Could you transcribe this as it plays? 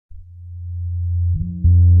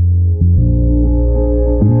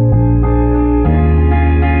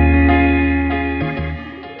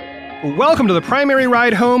Welcome to the Primary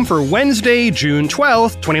Ride Home for Wednesday, June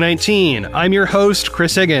 12th, 2019. I'm your host,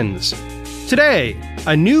 Chris Higgins. Today,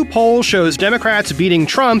 a new poll shows Democrats beating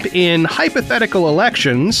Trump in hypothetical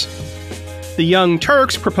elections. The Young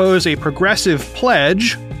Turks propose a progressive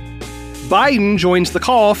pledge. Biden joins the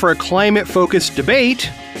call for a climate-focused debate.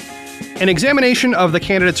 An examination of the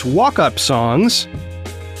candidates' walk-up songs.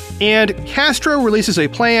 And Castro releases a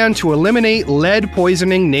plan to eliminate lead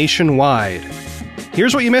poisoning nationwide.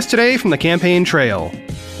 Here's what you missed today from the campaign trail.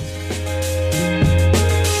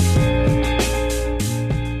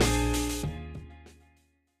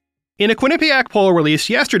 In a Quinnipiac poll released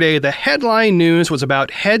yesterday, the headline news was about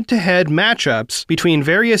head-to-head matchups between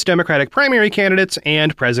various Democratic primary candidates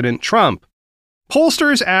and President Trump.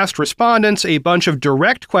 Pollsters asked respondents a bunch of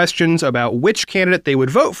direct questions about which candidate they would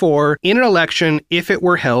vote for in an election if it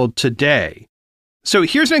were held today. So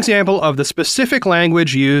here's an example of the specific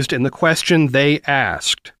language used in the question they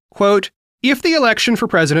asked. Quote, if the election for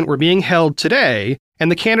president were being held today,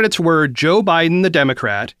 and the candidates were Joe Biden, the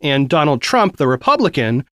Democrat, and Donald Trump, the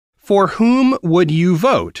Republican, for whom would you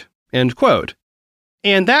vote? End quote.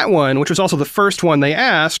 And that one, which was also the first one they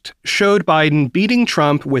asked, showed Biden beating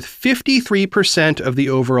Trump with 53% of the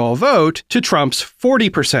overall vote to Trump's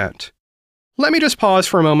 40%. Let me just pause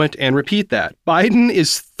for a moment and repeat that. Biden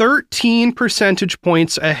is 13 percentage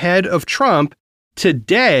points ahead of Trump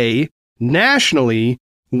today, nationally,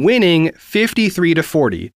 winning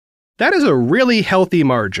 53-40. That is a really healthy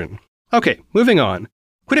margin. Okay, moving on.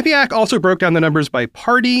 Quinnipiac also broke down the numbers by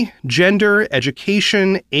party, gender,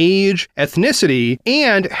 education, age, ethnicity,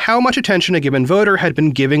 and how much attention a given voter had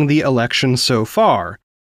been giving the election so far.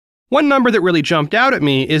 One number that really jumped out at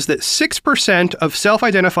me is that 6% of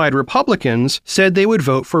self-identified Republicans said they would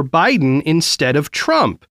vote for Biden instead of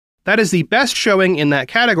Trump. That is the best showing in that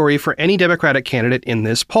category for any Democratic candidate in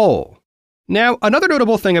this poll. Now, another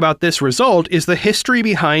notable thing about this result is the history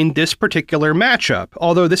behind this particular matchup.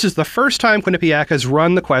 Although this is the first time Quinnipiac has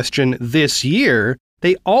run the question this year,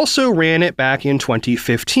 they also ran it back in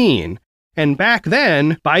 2015. And back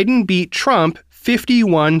then, Biden beat Trump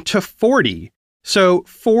 51-40. So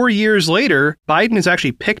 4 years later, Biden has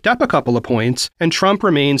actually picked up a couple of points, and Trump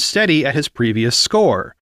remains steady at his previous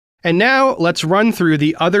score. And now let's run through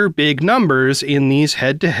the other big numbers in these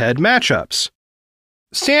head-to-head matchups.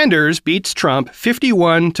 Sanders beats Trump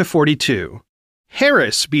 51-42.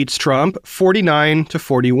 Harris beats Trump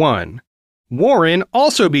 49-41. Warren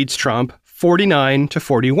also beats Trump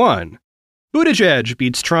 49-41. Buttigieg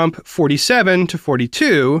beats Trump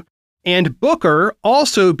 47-42. And Booker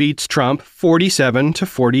also beats Trump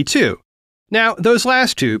 47-42. Now, those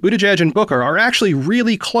last two, Buttigieg and Booker, are actually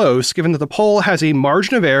really close given that the poll has a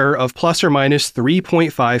margin of error of plus or minus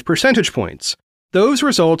 3.5 percentage points. Those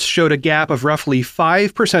results showed a gap of roughly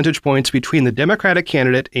 5 percentage points between the Democratic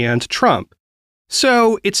candidate and Trump.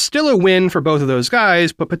 So it's still a win for both of those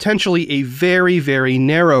guys, but potentially a very, very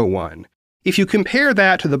narrow one. If you compare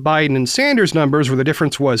that to the Biden and Sanders numbers, where the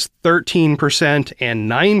difference was 13% and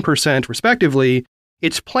 9% respectively,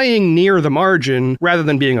 it's playing near the margin rather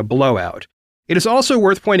than being a blowout. It is also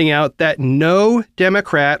worth pointing out that no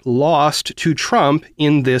Democrat lost to Trump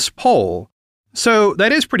in this poll. So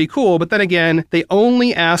that is pretty cool, but then again, they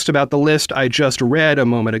only asked about the list I just read a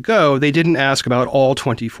moment ago. They didn't ask about all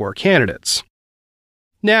 24 candidates.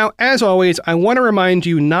 Now, as always, I want to remind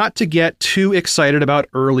you not to get too excited about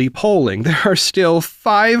early polling. There are still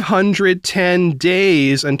 510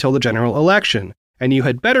 days until the general election, and you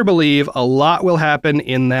had better believe a lot will happen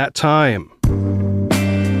in that time.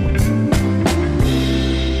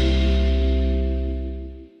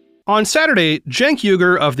 On Saturday, Cenk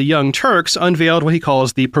Uygur of the Young Turks unveiled what he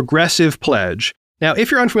calls the Progressive Pledge. Now,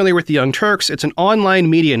 if you're unfamiliar with the Young Turks, it's an online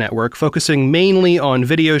media network focusing mainly on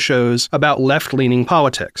video shows about left-leaning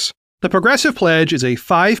politics. The Progressive Pledge is a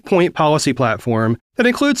 5-point policy platform that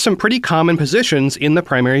includes some pretty common positions in the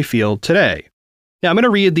primary field today. Now, I'm going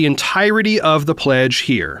to read the entirety of the pledge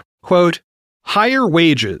here. Quote, higher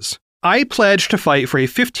wages. I pledge to fight for a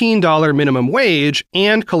 $15 minimum wage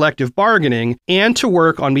and collective bargaining, and to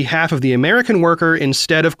work on behalf of the American worker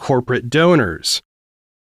instead of corporate donors.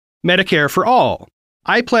 Medicare for all.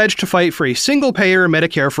 I pledge to fight for a single-payer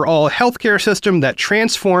Medicare for all healthcare system that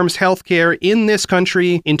transforms healthcare in this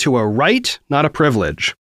country into a right, not a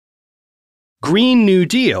privilege. Green New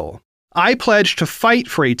Deal. I pledge to fight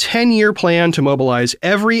for a 10-year plan to mobilize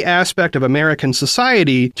every aspect of American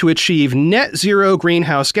society to achieve net zero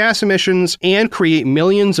greenhouse gas emissions and create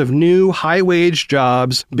millions of new high-wage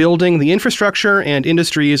jobs, building the infrastructure and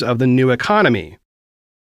industries of the new economy.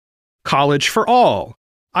 College for all.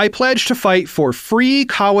 I pledge to fight for free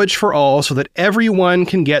college for all so that everyone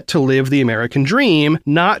can get to live the American dream,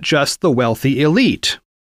 not just the wealthy elite.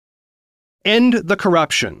 End the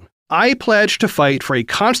corruption. I pledge to fight for a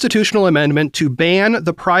constitutional amendment to ban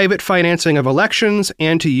the private financing of elections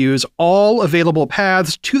and to use all available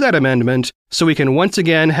paths to that amendment so we can once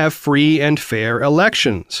again have free and fair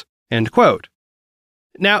elections. End quote.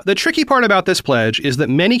 Now, the tricky part about this pledge is that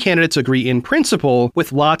many candidates agree in principle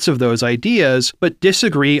with lots of those ideas, but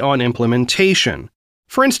disagree on implementation.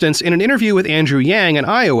 For instance, in an interview with Andrew Yang in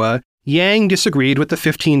Iowa, Yang disagreed with the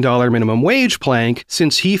 $15 minimum wage plank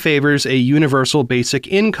since he favors a universal basic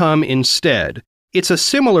income instead. It's a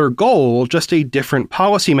similar goal, just a different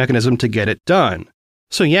policy mechanism to get it done.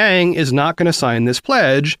 So Yang is not going to sign this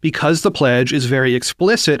pledge because the pledge is very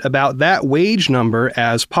explicit about that wage number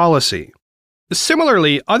as policy.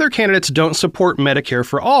 Similarly, other candidates don't support Medicare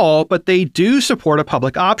for all, but they do support a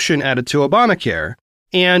public option added to Obamacare.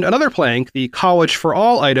 And another plank, the college for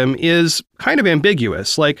all item, is kind of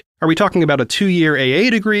ambiguous. Like, are we talking about a 2-year AA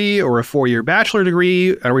degree or a 4-year bachelor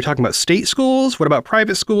degree? Are we talking about state schools? What about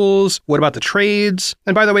private schools? What about the trades?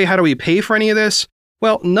 And by the way, how do we pay for any of this?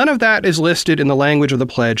 Well, none of that is listed in the language of the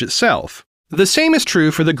pledge itself. The same is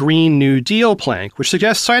true for the Green New Deal plank, which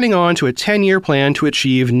suggests signing on to a 10-year plan to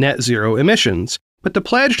achieve net zero emissions. But the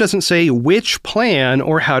pledge doesn't say which plan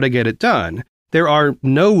or how to get it done. There are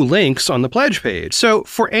no links on the pledge page. So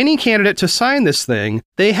for any candidate to sign this thing,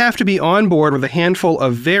 they have to be on board with a handful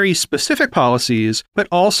of very specific policies, but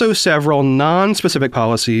also several non-specific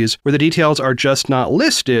policies where the details are just not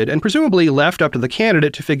listed and presumably left up to the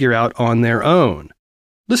candidate to figure out on their own.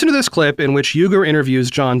 Listen to this clip in which Uygur interviews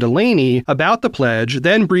John Delaney about the pledge,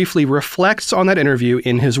 then briefly reflects on that interview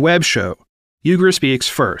in his web show. Uygur speaks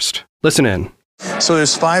first. Listen in. So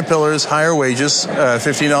there's 5 pillars: higher wages,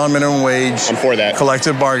 $15 minimum wage. I'm for that.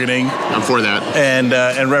 Collective bargaining. I'm for that.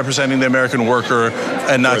 And representing the American worker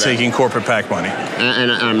and not taking corporate PAC money.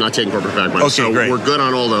 And I'm not taking corporate PAC money. Okay, so great. We're good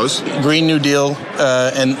on all those. Green New Deal,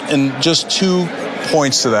 and just 2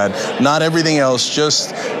 points to that. Not everything else,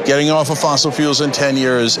 just getting off of fossil fuels in 10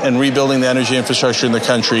 years and rebuilding the energy infrastructure in the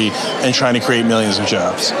country and trying to create millions of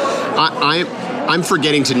jobs. I'm for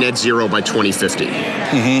getting to net zero by 2050,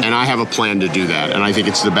 and I have a plan to do that, and I think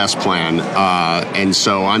it's the best plan. And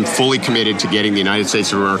so I'm fully committed to getting the United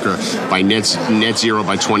States of America by net zero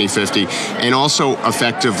by 2050, and also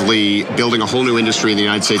effectively building a whole new industry in the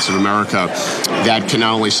United States of America that can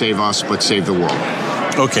not only save us, but save the world.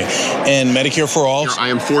 Okay. And Medicare for all? I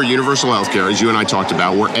am for universal health care, as you and I talked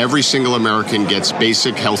about, where every single American gets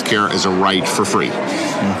basic health care as a right for free.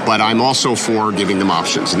 But I'm also for giving them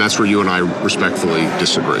options, and that's where you and I respectfully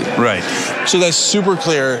disagree. Right. So that's super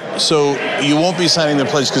clear. So you won't be signing the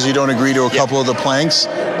pledge because you don't agree to a couple of the planks,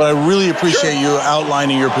 but I really appreciate you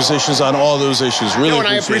outlining your positions on all those issues. Really and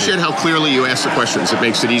I appreciate how clearly you ask the questions. It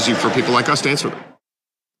makes it easy for people like us to answer them.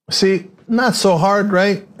 See, not so hard,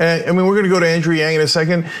 right? I mean, we're going to go to Andrew Yang in a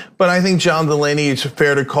second, but I think John Delaney, it's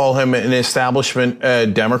fair to call him an establishment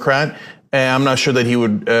Democrat. And I'm not sure that he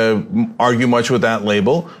would argue much with that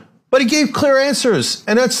label, but he gave clear answers,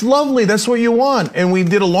 and that's lovely. That's what you want. And we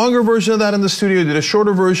did a longer version of that in the studio, did a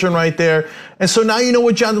shorter version right there. And so now you know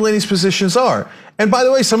what John Delaney's positions are. And by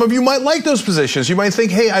the way, some of you might like those positions. You might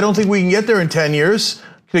think, hey, I don't think we can get there in 10 years.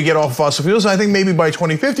 To get off fossil fuels. I think maybe by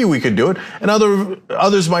 2050 we could do it. And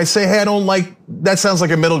others might say, hey, I don't like, that sounds like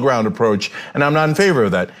a middle ground approach, and I'm not in favor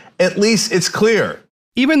of that. At least it's clear.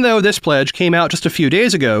 Even though this pledge came out just a few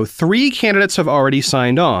days ago, 3 candidates have already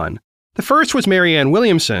signed on. The first was Marianne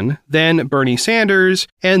Williamson, then Bernie Sanders,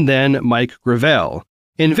 and then Mike Gravel.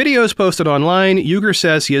 In videos posted online, Uygur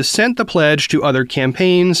says he has sent the pledge to other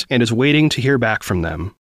campaigns and is waiting to hear back from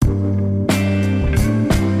them.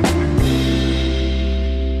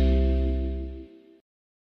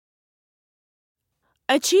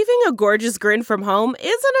 Achieving a gorgeous grin from home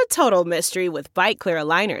isn't a total mystery with Byte Clear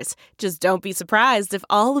aligners. Just don't be surprised if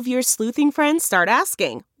all of your sleuthing friends start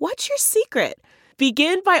asking, what's your secret?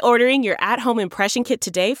 Begin by ordering your at-home impression kit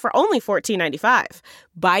today for only $14.95.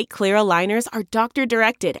 Byte Clear aligners are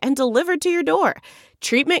doctor-directed and delivered to your door.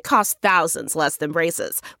 Treatment costs thousands less than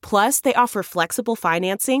braces. Plus, they offer flexible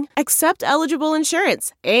financing, accept eligible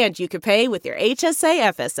insurance, and you can pay with your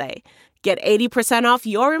HSA FSA. Get 80% off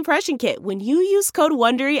your impression kit when you use code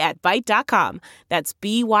WONDERY at Byte.com. That's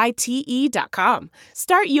BYTE.com.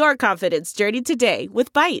 Start your confidence journey today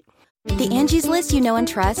with Byte. The Angie's List you know and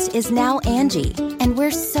trust is now Angie, and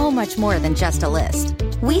we're so much more than just a list.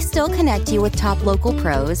 We still connect you with top local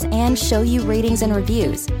pros and show you ratings and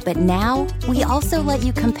reviews, but now we also let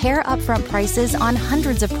you compare upfront prices on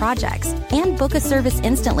hundreds of projects and book a service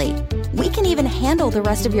instantly. We can even handle the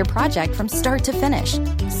rest of your project from start to finish.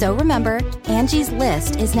 So remember, Angie's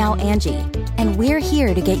List is now Angie, and we're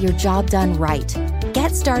here to get your job done right.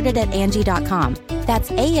 Get started at Angie.com.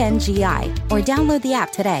 That's ANGI, or download the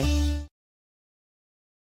app today.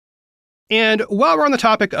 And while we're on the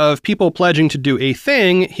topic of people pledging to do a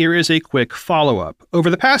thing, here is a quick follow-up. Over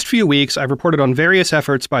the past few weeks, I've reported on various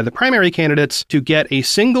efforts by the primary candidates to get a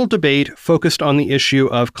single debate focused on the issue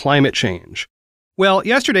of climate change. Well,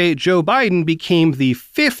 yesterday, Joe Biden became the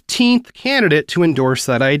 15th candidate to endorse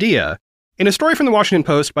that idea. In a story from the Washington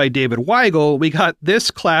Post by David Weigel, we got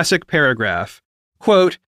this classic paragraph.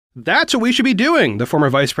 Quote, "That's what we should be doing," the former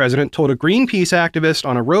vice president told a Greenpeace activist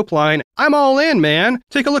on a rope line. "I'm all in, man.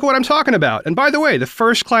 Take a look at what I'm talking about. And by the way, the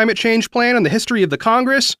first climate change plan in the history of the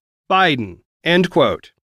Congress? Biden." End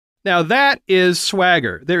quote. Now that is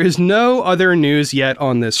swagger. There is no other news yet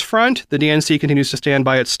on this front. The DNC continues to stand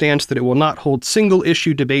by its stance that it will not hold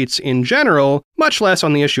single-issue debates in general, much less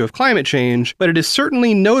on the issue of climate change, but it is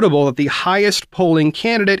certainly notable that the highest polling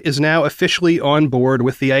candidate is now officially on board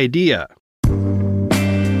with the idea.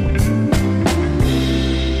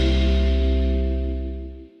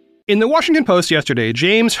 In the Washington Post yesterday,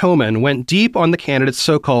 James Hohmann went deep on the candidates'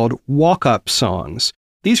 so-called walk-up songs.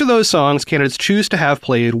 These are those songs candidates choose to have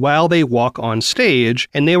played while they walk on stage,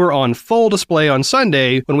 and they were on full display on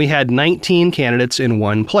Sunday when we had 19 candidates in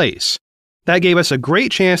one place. That gave us a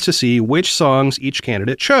great chance to see which songs each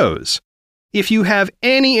candidate chose. If you have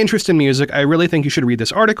any interest in music, I really think you should read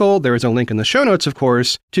this article. There is a link in the show notes, of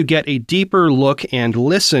course, to get a deeper look and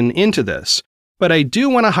listen into this. But I do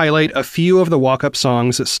want to highlight a few of the walk-up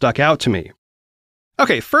songs that stuck out to me.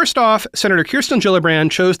 Okay, first off, Senator Kirsten Gillibrand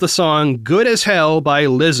chose the song Good as Hell by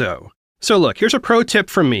Lizzo. So look, here's a pro tip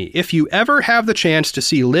from me. If you ever have the chance to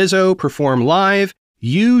see Lizzo perform live,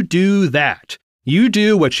 you do that. You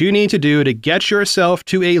do what you need to do to get yourself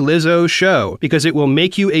to a Lizzo show, because it will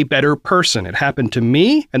make you a better person. It happened to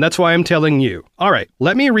me, and that's why I'm telling you. All right,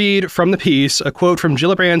 let me read from the piece a quote from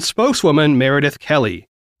Gillibrand's spokeswoman, Meredith Kelly.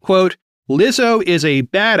 Quote, "Lizzo is a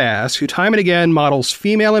badass who time and again models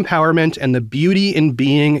female empowerment and the beauty in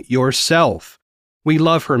being yourself. We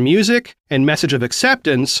love her music and message of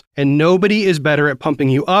acceptance, and nobody is better at pumping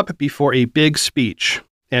you up before a big speech."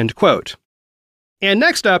 End quote. And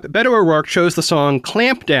next up, Beto O'Rourke chose the song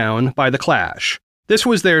Clamp Down by The Clash. This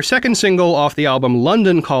was their second single off the album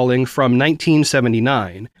London Calling from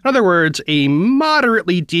 1979. In other words, a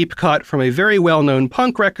moderately deep cut from a very well-known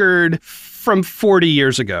punk record from 40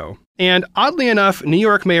 years ago. And oddly enough, New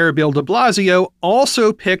York Mayor Bill de Blasio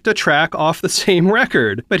also picked a track off the same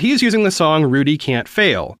record, but he's using the song Rudy Can't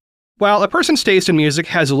Fail. While a person's taste in music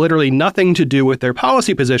has literally nothing to do with their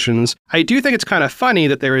policy positions, I do think it's kind of funny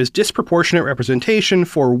that there is disproportionate representation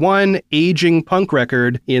for one aging punk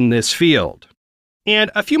record in this field. And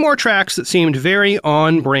a few more tracks that seemed very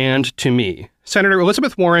on brand to me. Senator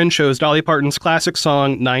Elizabeth Warren chose Dolly Parton's classic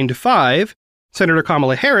song 9 to 5, Senator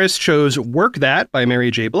Kamala Harris chose Work That by Mary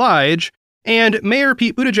J. Blige, and Mayor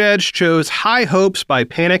Pete Buttigieg chose High Hopes by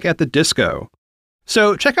Panic at the Disco.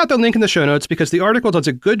 So check out the link in the show notes because the article does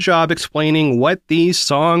a good job explaining what these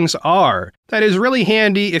songs are. That is really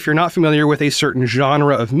handy if you're not familiar with a certain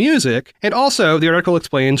genre of music, and also the article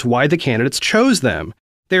explains why the candidates chose them.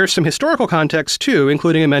 There's some historical context, too,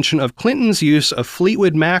 including a mention of Clinton's use of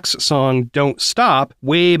Fleetwood Mac's song Don't Stop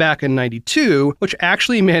way back in '92, which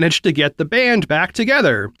actually managed to get the band back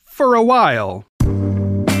together for a while.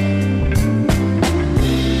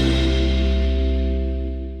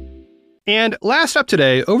 And last up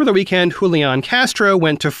today, over the weekend, Julian Castro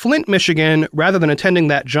went to Flint, Michigan, rather than attending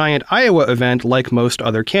that giant Iowa event like most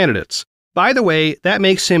other candidates. By the way, that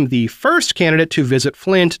makes him the first candidate to visit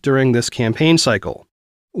Flint during this campaign cycle.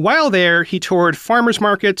 While there, he toured farmers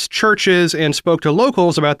markets, churches, and spoke to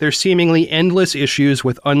locals about their seemingly endless issues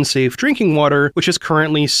with unsafe drinking water, which is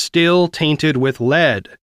currently still tainted with lead.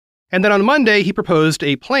 And then on Monday, he proposed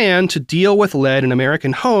a plan to deal with lead in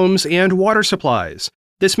American homes and water supplies.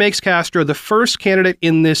 This makes Castro the first candidate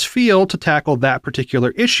in this field to tackle that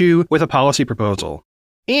particular issue with a policy proposal.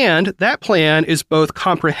 And that plan is both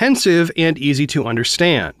comprehensive and easy to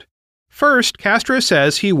understand. First, Castro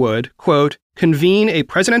says he would, quote, convene a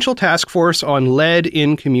presidential task force on lead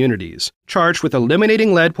in communities, charged with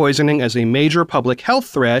eliminating lead poisoning as a major public health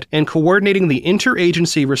threat and coordinating the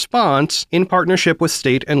interagency response in partnership with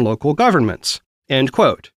state and local governments, end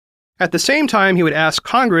quote. At the same time, he would ask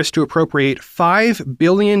Congress to appropriate $5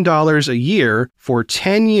 billion a year for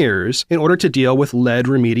 10 years in order to deal with lead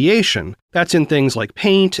remediation. That's in things like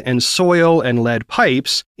paint and soil and lead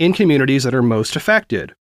pipes in communities that are most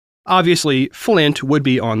affected. Obviously, Flint would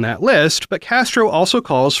be on that list, but Castro also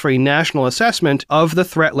calls for a national assessment of the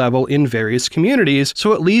threat level in various communities,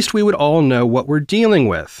 so at least we would all know what we're dealing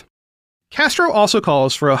with. Castro also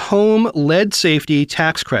calls for a home lead safety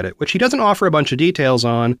tax credit, which he doesn't offer a bunch of details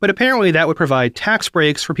on, but apparently that would provide tax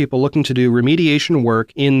breaks for people looking to do remediation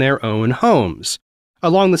work in their own homes.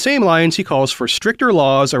 Along the same lines, he calls for stricter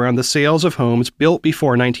laws around the sales of homes built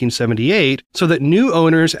before 1978 so that new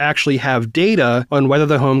owners actually have data on whether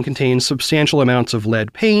the home contains substantial amounts of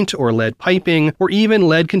lead paint or lead piping or even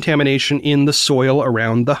lead contamination in the soil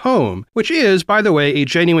around the home, which is, by the way, a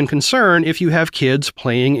genuine concern if you have kids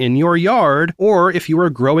playing in your yard or if you are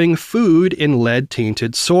growing food in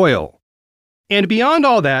lead-tainted soil. And beyond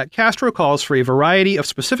all that, Castro calls for a variety of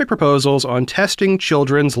specific proposals on testing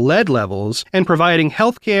children's lead levels and providing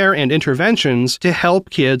healthcare and interventions to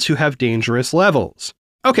help kids who have dangerous levels.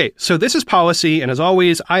 Okay, so this is policy, and as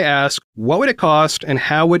always, I ask, what would it cost and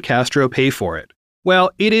how would Castro pay for it?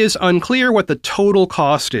 Well, it is unclear what the total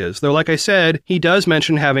cost is, though like I said, he does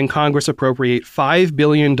mention having Congress appropriate $5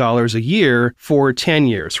 billion a year for 10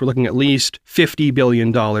 years. We're looking at least $50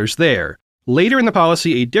 billion there. Later in the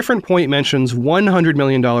policy, a different point mentions $100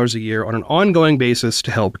 million a year on an ongoing basis to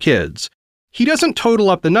help kids. He doesn't total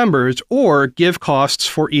up the numbers or give costs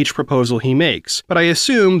for each proposal he makes, but I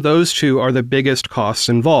assume those two are the biggest costs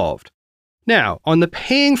involved. Now, on the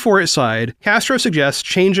paying for it side, Castro suggests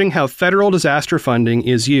changing how federal disaster funding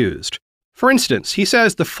is used. For instance, he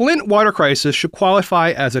says the Flint water crisis should qualify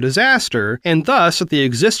as a disaster, and thus that the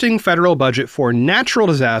existing federal budget for natural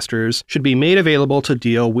disasters should be made available to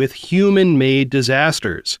deal with human-made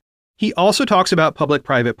disasters. He also talks about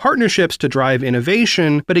public-private partnerships to drive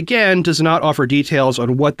innovation, but again does not offer details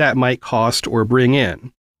on what that might cost or bring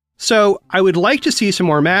in. So, I would like to see some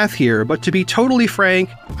more math here, but to be totally frank,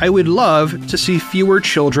 I would love to see fewer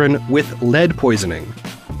children with lead poisoning.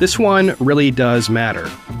 This one really does matter.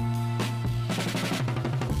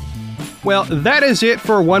 Well, that is it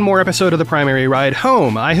for one more episode of The Primary Ride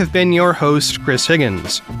Home. I have been your host, Chris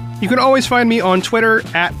Higgins. You can always find me on Twitter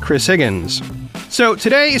 @ChrisHiggins. So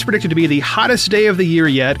today is predicted to be the hottest day of the year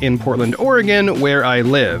yet in Portland, Oregon, where I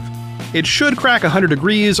live. It should crack 100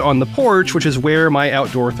 degrees on the porch, which is where my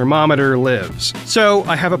outdoor thermometer lives. So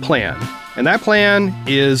I have a plan, and that plan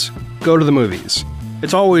is go to the movies.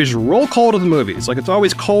 It's always roll cold to the movies. Like, it's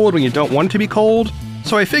always cold when you don't want it to be cold.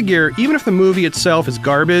 So I figure, even if the movie itself is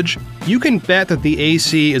garbage, you can bet that the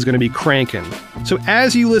AC is going to be cranking. So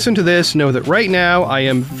as you listen to this, know that right now I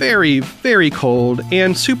am very, very cold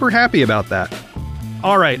and super happy about that.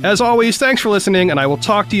 Alright, as always, thanks for listening, and I will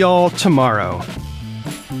talk to y'all tomorrow.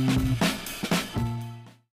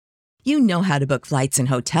 You know how to book flights and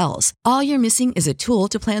hotels. All you're missing is a tool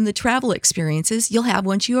to plan the travel experiences you'll have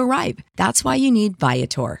once you arrive. That's why you need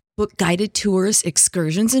Viator. Book guided tours,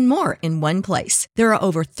 excursions, and more in one place. There are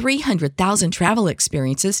over 300,000 travel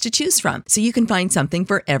experiences to choose from, so you can find something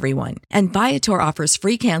for everyone. And Viator offers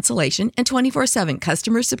free cancellation and 24/7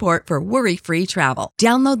 customer support for worry-free travel.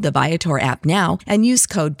 Download the Viator app now and use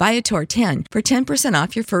code Viator10 for 10%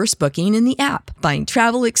 off your first booking in the app. Find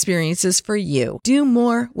travel experiences for you. Do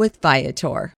more with Viator.